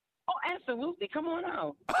 Oh, absolutely. Come on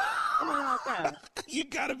out. Come on outside. You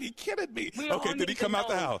got to be kidding me. Okay, did he come out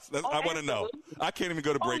the house? I want to know. I can't even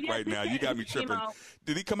go to break right now. You got me tripping.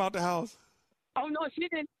 Did he come out the house? Oh, no, she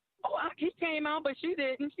didn't. Oh, he came out, but she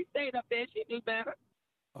didn't. She stayed up there. She knew better.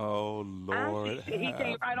 Oh, Lord. He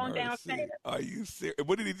came right on downstairs. Are you serious?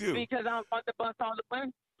 What did he do? Because I was about to bust all the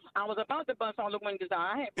windows.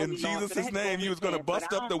 out. In Jesus' name, you was going to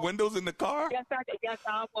bust up the windows in the car? Yes, I did. Yes,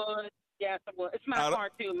 I was. It's my car,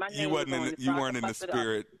 too. My name you weren't in the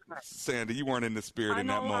spirit, Sandy. You weren't in the spirit in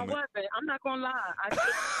that moment. I wasn't. I'm not going to lie. I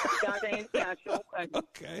sure wasn't.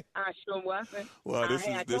 Okay. I sure wasn't. Well, this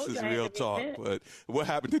is real talk. But what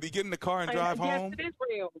happened? Did he get in the car and drive home? Yes, it is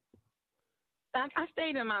real. I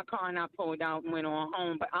stayed in my car and I pulled out and went on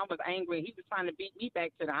home, but I was angry. He was trying to beat me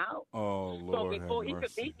back to the house. Oh, Lord. So before he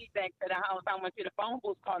could beat me back to the house, I went to the phone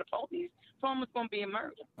booth, called the police. Told him it was going to be a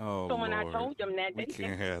murder. Oh, so when Lord. I told them that, we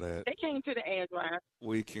can't have that. They came to the address.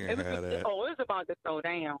 We can't have that. Oh, it was about to slow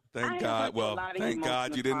down. Thank God. Well, thank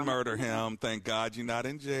God you didn't murder him. Thank God you're not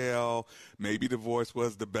in jail. Maybe divorce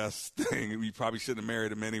was the best thing. You probably shouldn't have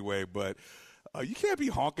married him anyway, but you can't be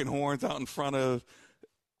honking horns out in front of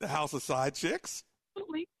the house of side chicks.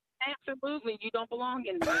 Absolutely. You don't belong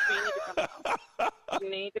in there. You need to come out. You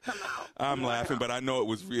need to come out. I'm laughing, but I know it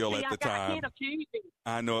was real at the time. I can't accuse you.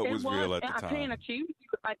 I know it was real at the time. I can't accuse you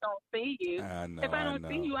if I don't see you. I know. If I don't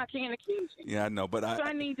see you, I can't accuse you. Yeah, I know, but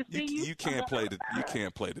I need to see you. You can't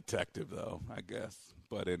play detective though, I guess.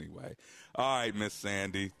 But anyway, all right, Miss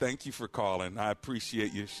Sandy, thank you for calling. I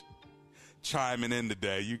appreciate you chiming in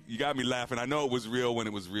today. You got me laughing. I know it was real when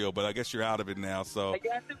it was real, but I guess you're out of it now. So,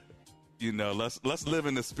 let's live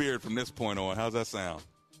in the spirit from this point on. How's that sound?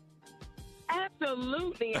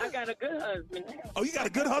 Absolutely. I got a good husband now. Oh, you got a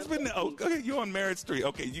good husband now? Oh, okay, you're on Marriage Street.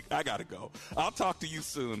 Okay, I got to go. I'll talk to you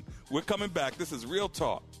soon. We're coming back. This is Real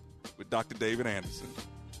Talk with Dr. David Anderson.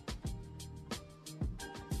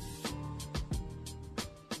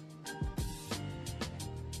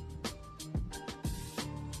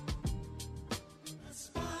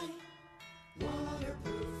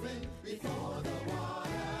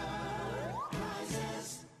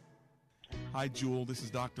 Hi, Jewel. This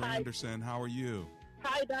is Dr. Anderson. How are you?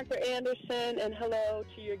 Hi, Dr. Anderson, and hello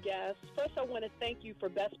to your guests. First, I want to thank you for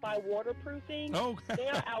Best Buy waterproofing. Oh, they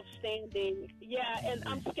are outstanding. Yeah, and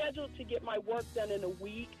I'm scheduled to get my work done in a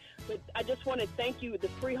week, but I just want to thank you. The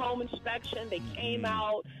free home inspection, they came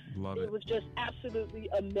out. Love it. It was just absolutely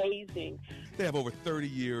amazing. They have over 30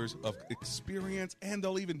 years of experience, and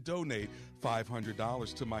they'll even donate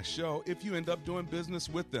 $500 to my show if you end up doing business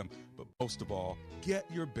with them. But most of all, get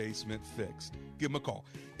your basement fixed. Give them a call,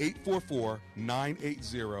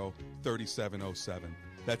 844-980-3707.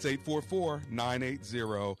 That's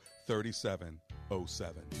 844-980-3707.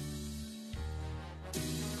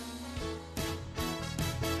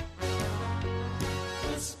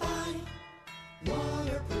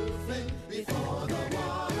 Waterproofing before the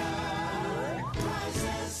water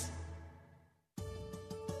rises.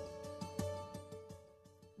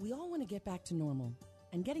 We all want to get back to normal,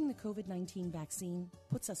 and getting the COVID-19 vaccine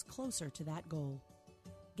puts us closer to that goal.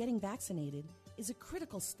 Getting vaccinated is a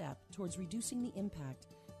critical step towards reducing the impact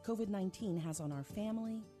COVID-19 has on our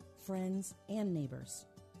family, friends, and neighbors.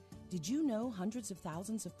 Did you know hundreds of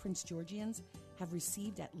thousands of Prince Georgians have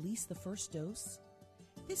received at least the first dose?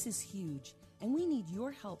 This is huge, and we need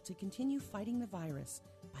your help to continue fighting the virus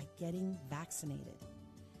by getting vaccinated.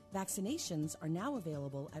 Vaccinations are now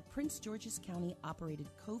available at Prince George's County-operated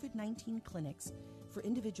COVID-19 clinics for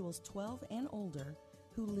individuals 12 and older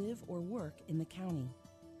who live or work in the county.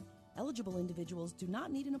 Eligible individuals do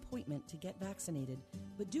not need an appointment to get vaccinated,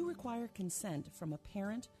 but do require consent from a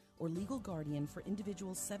parent or legal guardian for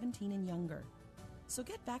individuals 17 and younger. So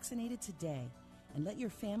get vaccinated today and let your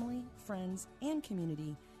family, friends, and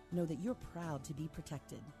community know that you're proud to be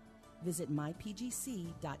protected. Visit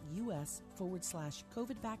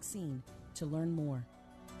mypgc.us/COVID vaccine to learn more.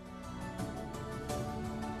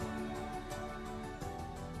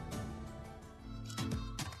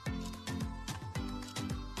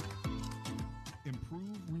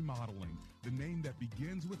 Improve Remodeling, the name that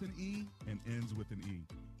begins with an E and ends with an E.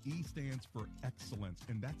 E stands for excellence,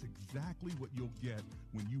 and that's exactly what you'll get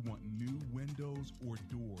when you want new windows or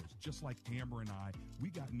doors. Just like Amber and I, we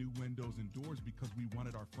got new windows and doors because we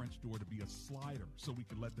wanted our French door to be a slider so we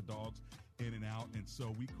could let the dogs in and out, and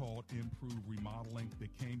so we called Improve Remodeling. They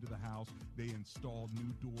came to the house, they installed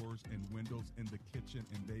new doors and windows in the kitchen,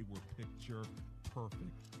 and they were picture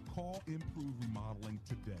perfect. Call Improve Remodeling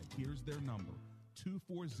today. Here's their number,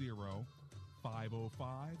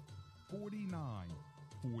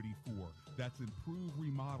 240-505-4944. That's Improve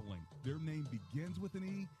Remodeling. Their name begins with an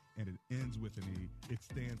E and it ends with an E. It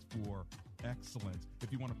stands for excellence.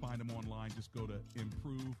 If you want to find them online, just go to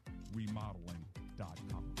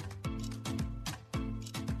improveremodeling.com.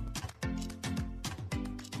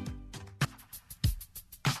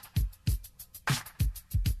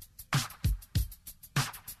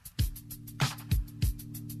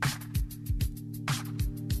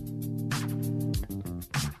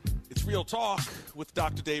 Real Talk with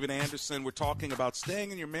Dr. David Anderson. We're talking about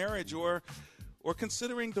staying in your marriage or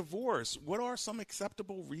considering divorce. What are some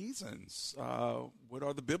acceptable reasons? What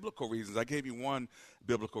are the biblical reasons? I gave you one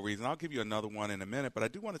biblical reason. I'll give you another one in a minute, but I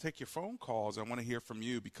do want to take your phone calls. I want to hear from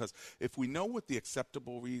you because if we know what the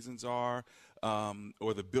acceptable reasons are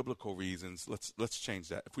or the biblical reasons, let's change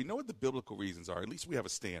that. If we know what the biblical reasons are, at least we have a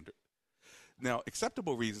standard. Now,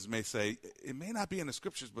 acceptable reasons may say, it may not be in the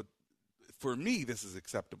scriptures, but for me, this is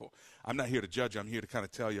acceptable. I'm not here to judge you. I'm here to kind of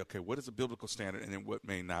tell you, okay, what is a biblical standard and then what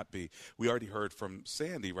may not be. We already heard from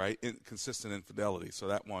Sandy, right? Inconsistent infidelity. So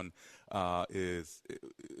that one is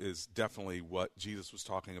definitely what Jesus was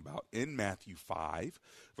talking about in Matthew 5,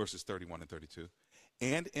 verses 31 and 32,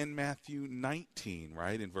 and in Matthew 19,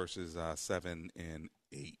 right, in verses 7 and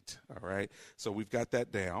 8. All right. So we've got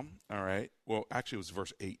that down. All right. Well, actually, it was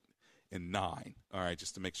verse 8. And 9, all right,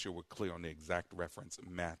 just to make sure we're clear on the exact reference,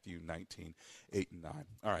 Matthew 19, 8 and 9.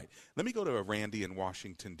 All right, let me go to Randy in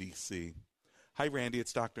Washington, D.C. Hi, Randy,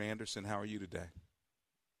 it's Dr. Anderson. How are you today?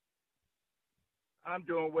 I'm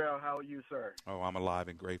doing well. How are you, sir? Oh, I'm alive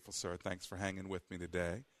and grateful, sir. Thanks for hanging with me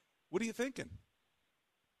today. What are you thinking?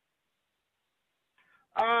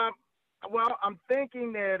 Well, I'm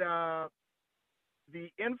thinking that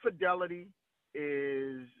the infidelity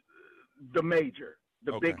is the major.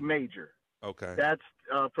 The big major. Okay. That's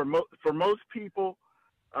for most people,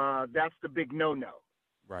 that's the big no-no.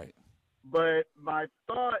 Right. But my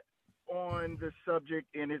thought on the subject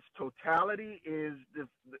in its totality is the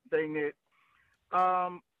thing that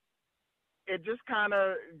it just kind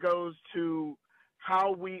of goes to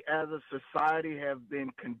how we as a society have been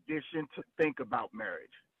conditioned to think about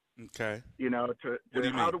marriage. Okay. You know, What do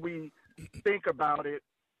you how mean? do we think about it?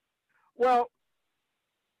 Well,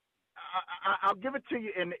 I'll give it to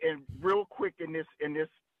you in real quick in this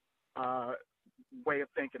way of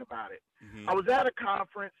thinking about it. Mm-hmm. I was at a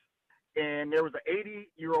conference, and there was an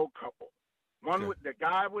 80-year-old couple. The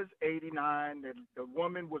guy was 89, the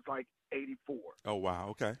woman was like 84. Oh, wow.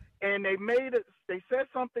 Okay. And they said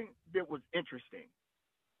something that was interesting.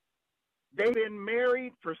 They've been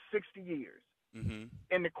married for 60 years. Mm-hmm.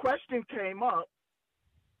 And the question came up,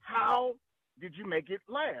 how did you make it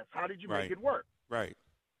last? How did you make it work? Right.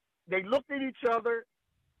 They looked at each other,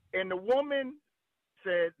 and the woman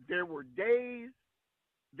said there were days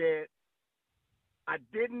that I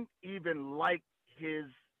didn't even like his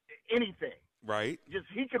anything. Right. Just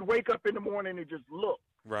he could wake up in the morning and just look.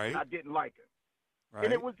 Right. I didn't like him. Right.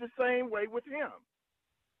 And it was the same way with him.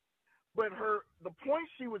 But the point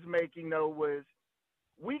she was making, though, was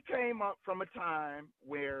we came up from a time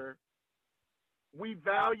where we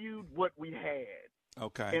valued what we had.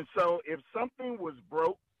 Okay. And so if something was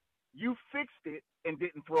broke, you fixed it and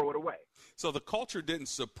didn't throw it away. So the culture didn't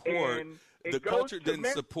support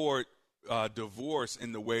divorce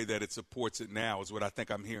in the way that it supports it now, is what I think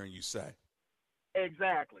I'm hearing you say.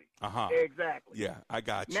 Exactly. Uh-huh. Exactly. Yeah, I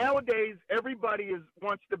got you. Nowadays, everybody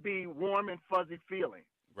wants to be warm and fuzzy feeling.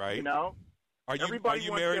 Right. You know? Everybody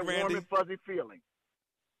wants married, that Randy? warm and fuzzy feeling.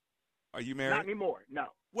 Are you married? Not anymore,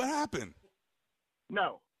 no. What happened?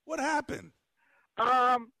 No. What happened?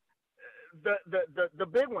 The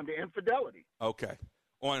big one, the infidelity. Okay.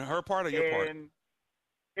 On her part or your part? And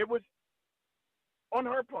it was on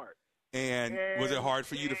her part. And was it hard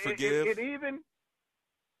for you to forgive?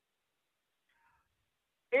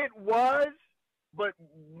 It was, but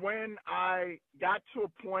when I got to a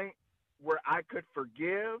point where I could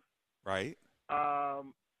forgive, right, a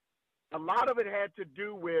lot of it had to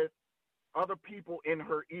do with other people in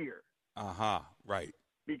her ear. Right.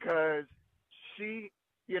 Because she,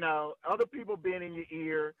 other people being in your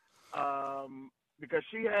ear, because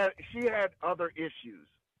she had other issues,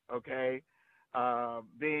 okay,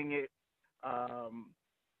 being it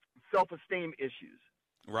self-esteem issues.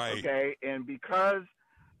 Right. Okay, and because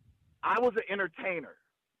I was an entertainer,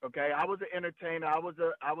 okay, I was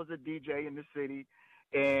a DJ in the city,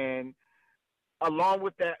 and along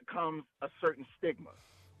with that comes a certain stigma.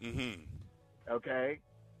 Mm-hmm. Okay,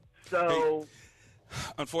 so. Hey,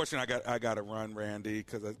 unfortunately, I got to run, Randy,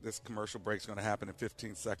 because this commercial break's going to happen in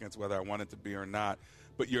 15 seconds, whether I want it to be or not.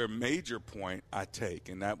 But your major point I take,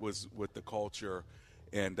 and that was with the culture,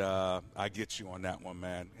 and I get you on that one,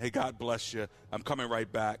 man. Hey, God bless you. I'm coming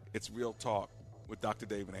right back. It's Real Talk with Dr.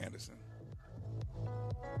 David Anderson.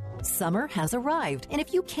 Summer has arrived, and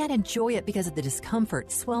if you can't enjoy it because of the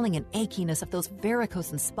discomfort, swelling, and achiness of those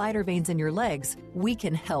varicose and spider veins in your legs, we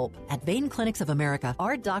can help. At Vein Clinics of America,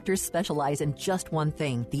 our doctors specialize in just one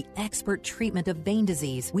thing, the expert treatment of vein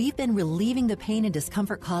disease. We've been relieving the pain and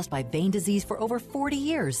discomfort caused by vein disease for over 40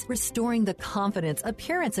 years, restoring the confidence,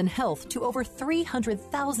 appearance, and health to over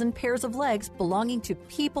 300,000 pairs of legs belonging to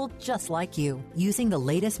people just like you. Using the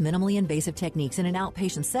latest minimally invasive techniques in an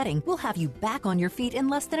outpatient setting, we'll have you back on your feet in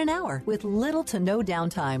less than an hour with little to no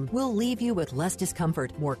downtime. We'll leave you with less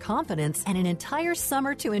discomfort, more confidence, and an entire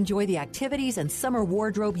summer to enjoy the activities and summer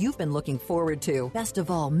wardrobe you've been looking forward to. Best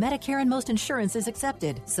of all, Medicare and most insurance is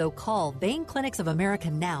accepted. So call Vein Clinics of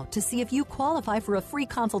America now to see if you qualify for a free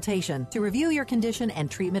consultation to review your condition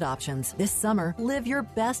and treatment options. This summer, live your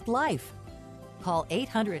best life. Call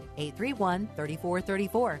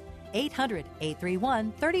 800-831-3434.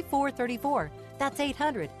 800-831-3434. That's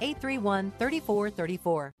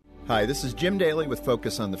 800-831-3434. Hi, this is Jim Daly with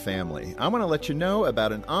Focus on the Family. I want to let you know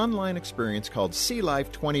about an online experience called Sea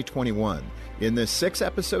Life 2021. In this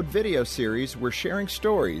 6-episode video series, we're sharing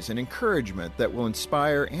stories and encouragement that will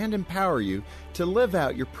inspire and empower you to live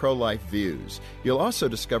out your pro-life views. You'll also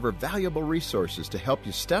discover valuable resources to help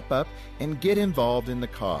you step up and get involved in the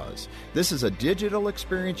cause. This is a digital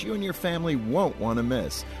experience you and your family won't want to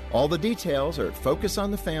miss. All the details are at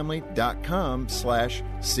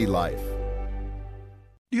focusonthefamily.com/sealife.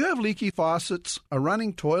 Do you have leaky faucets, a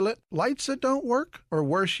running toilet, lights that don't work, or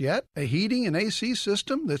worse yet, a heating and AC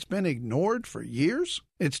system that's been ignored for years?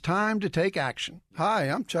 It's time to take action. Hi,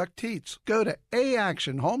 I'm Chuck Teets. Go to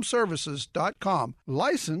actionhomeservices.com.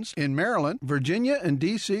 Licensed in Maryland, Virginia, and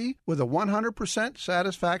D.C. with a 100%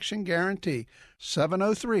 satisfaction guarantee.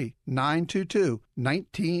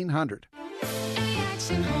 703-922-1900.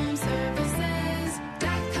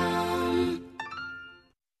 actionhomeservices.com.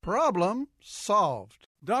 Problem solved.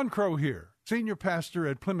 Don Crow here, senior pastor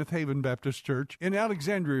at Plymouth Haven Baptist Church in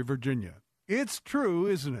Alexandria, Virginia. It's true,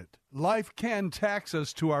 isn't it? Life can tax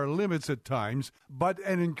us to our limits at times, but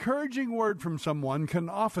an encouraging word from someone can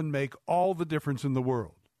often make all the difference in the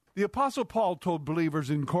world. The Apostle Paul told believers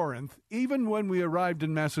in Corinth, even when we arrived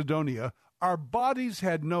in Macedonia, our bodies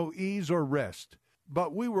had no ease or rest,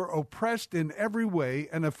 but we were oppressed in every way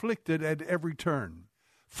and afflicted at every turn,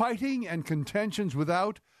 fighting and contentions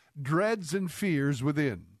without, dreads and fears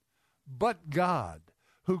within. But God,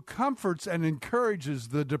 who comforts and encourages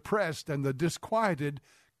the depressed and the disquieted,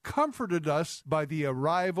 comforted us by the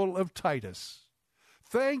arrival of Titus.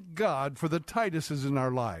 Thank God for the Tituses in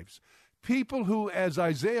our lives. People who, as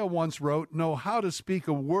Isaiah once wrote, know how to speak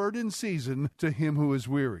a word in season to him who is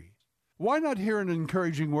weary. Why not hear an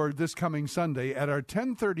encouraging word this coming Sunday at our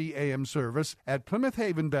 10:30 a.m. service at Plymouth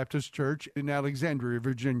Haven Baptist Church in Alexandria,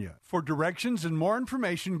 Virginia? For directions and more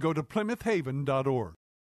information, go to plymouthhaven.org.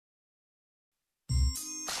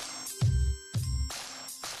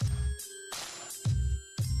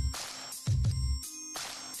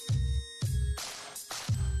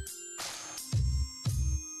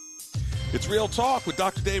 It's Real Talk with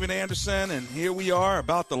Dr. David Anderson, and here we are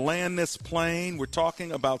about to land this plane. We're talking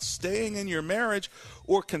about staying in your marriage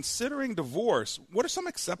or considering divorce. What are some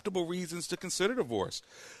acceptable reasons to consider divorce?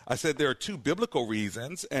 I said there are two biblical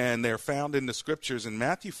reasons, and they're found in the scriptures in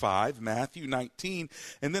Matthew 5, Matthew 19,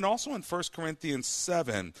 and then also in 1 Corinthians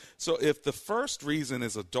 7. So if the first reason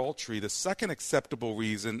is adultery, the second acceptable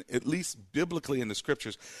reason, at least biblically in the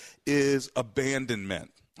scriptures, is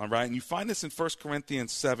abandonment. All right, and you find this in 1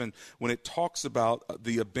 Corinthians 7 when it talks about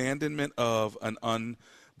the abandonment of an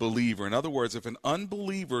unbeliever. In other words, if an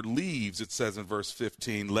unbeliever leaves, it says in verse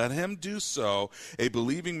 15, let him do so. A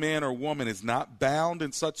believing man or woman is not bound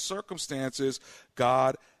in such circumstances.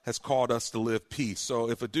 God has called us to live peace. So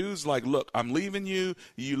if a dude's like, look, I'm leaving you,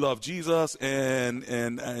 you love Jesus, and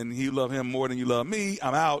you love him more than you love me,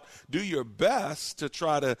 I'm out. Do your best to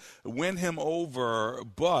try to win him over,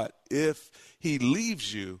 but if he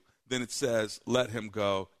leaves you, then it says, let him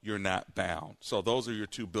go, you're not bound. So those are your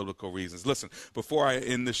two biblical reasons. Listen, before I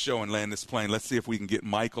end this show and land this plane, let's see if we can get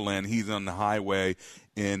Michael in. He's on the highway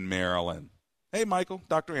in Maryland. Hey, Michael,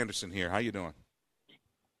 Dr. Anderson here. How you doing?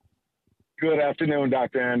 Good afternoon,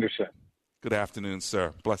 Dr. Anderson. Good afternoon,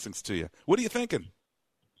 sir. Blessings to you. What are you thinking?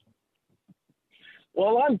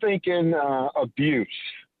 Well, I'm thinking abuse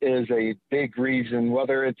is a big reason,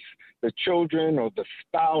 whether it's the children or the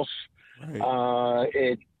spouse. Right.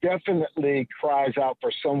 It definitely cries out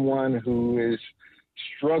for someone who is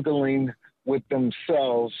struggling with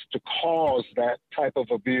themselves to cause that type of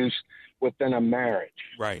abuse within a marriage.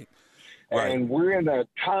 Right. And we're in a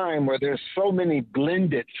time where there's so many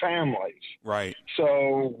blended families. Right.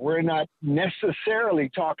 So we're not necessarily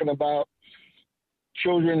talking about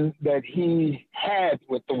children that he had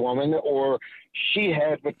with the woman or she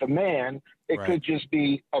had with the man. It could just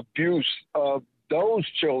be abuse of those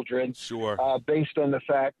children, based on the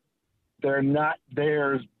fact they're not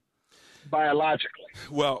theirs biologically.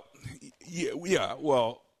 Well, yeah.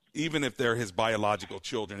 Well, even if they're his biological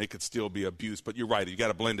children, it could still be abuse. But you're right. You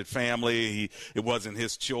got a blended family. It wasn't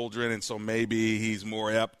his children, and so maybe he's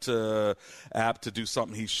more apt to do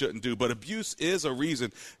something he shouldn't do. But abuse is a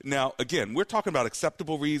reason. Now, again, we're talking about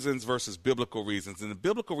acceptable reasons versus biblical reasons. And the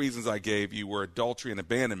biblical reasons I gave you were adultery and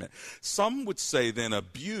abandonment. Some would say then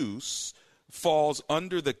abuse falls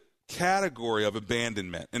under the category of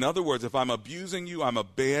abandonment. In other words, if I'm abusing you, I'm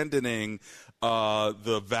abandoning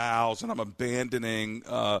the vows and I'm abandoning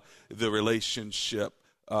the relationship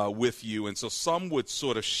with you. And so some would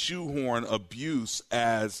sort of shoehorn abuse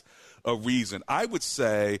as a reason. I would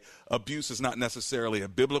say abuse is not necessarily a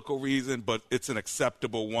biblical reason, but it's an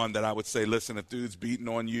acceptable one that I would say, listen, if dude's beating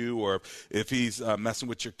on you or if he's messing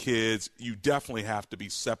with your kids, you definitely have to be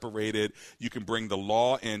separated. You can bring the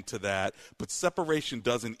law into that, but separation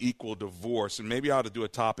doesn't equal divorce. And maybe I ought to do a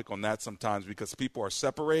topic on that sometimes because people are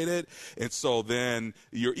separated. And so then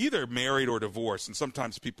you're either married or divorced. And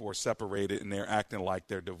sometimes people are separated and they're acting like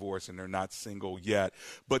they're divorced and they're not single yet.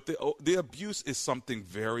 But the abuse is something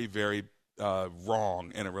very, very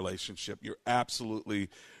wrong in a relationship. You're absolutely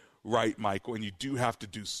right, Michael, and you do have to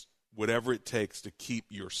do whatever it takes to keep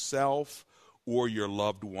yourself or your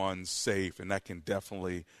loved ones safe, and that can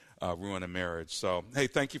definitely ruin a marriage. So, hey,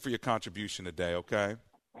 thank you for your contribution today, okay?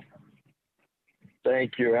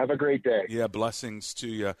 Thank you. Have a great day. Yeah, blessings to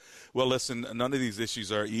you. Well, listen, none of these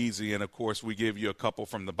issues are easy, and, of course, we give you a couple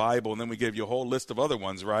from the Bible, and then we gave you a whole list of other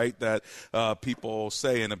ones, right, that people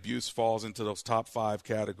say, and abuse falls into those top 5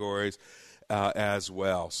 categories. as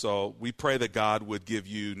well. So we pray that God would give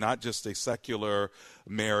you not just a secular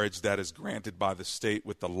marriage that is granted by the state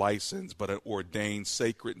with the license, but an ordained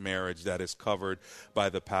sacred marriage that is covered by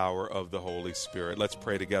the power of the Holy Spirit. Let's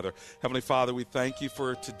pray together. Heavenly Father, we thank you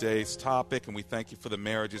for today's topic, and we thank you for the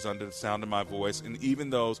marriages under the sound of my voice. And even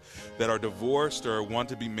those that are divorced or want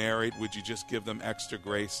to be married, would you just give them extra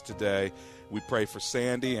grace today? We pray for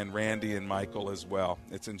Sandy and Randy and Michael as well.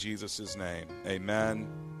 It's in Jesus' name. Amen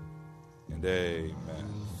and amen.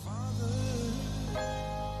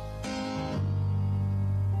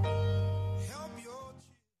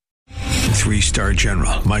 Three-star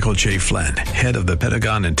General Michael J. Flynn, head of the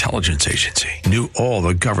Pentagon Intelligence Agency, knew all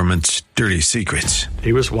the government's dirty secrets.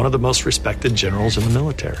 He was one of the most respected generals in the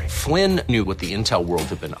military. Flynn knew what the intel world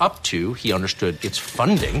had been up to. He understood its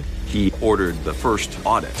funding. He ordered the first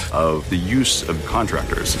audit of the use of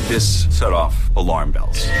contractors. This set off alarm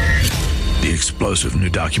bells. The explosive new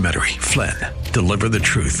documentary, Flynn, Deliver the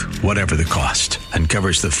Truth, Whatever the Cost,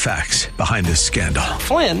 uncovers the facts behind this scandal.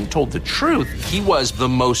 Flynn told the truth. He was the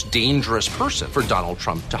most dangerous person for Donald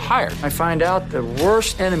Trump to hire. I find out the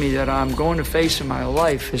worst enemy that I'm going to face in my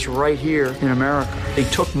life is right here in America. They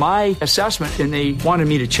took my assessment and they wanted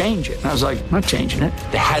me to change it. And I was like, I'm not changing it.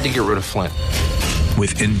 They had to get rid of Flynn.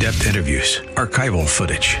 With in-depth interviews, archival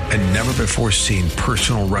footage, and never-before-seen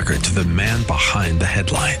personal records of the man behind the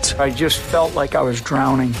headlines. I just felt like I was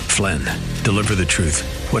drowning. Flynn, Deliver the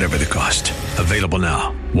Truth, Whatever the Cost. Available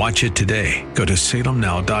now. Watch it today. Go to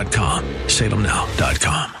salemnow.com.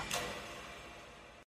 salemnow.com.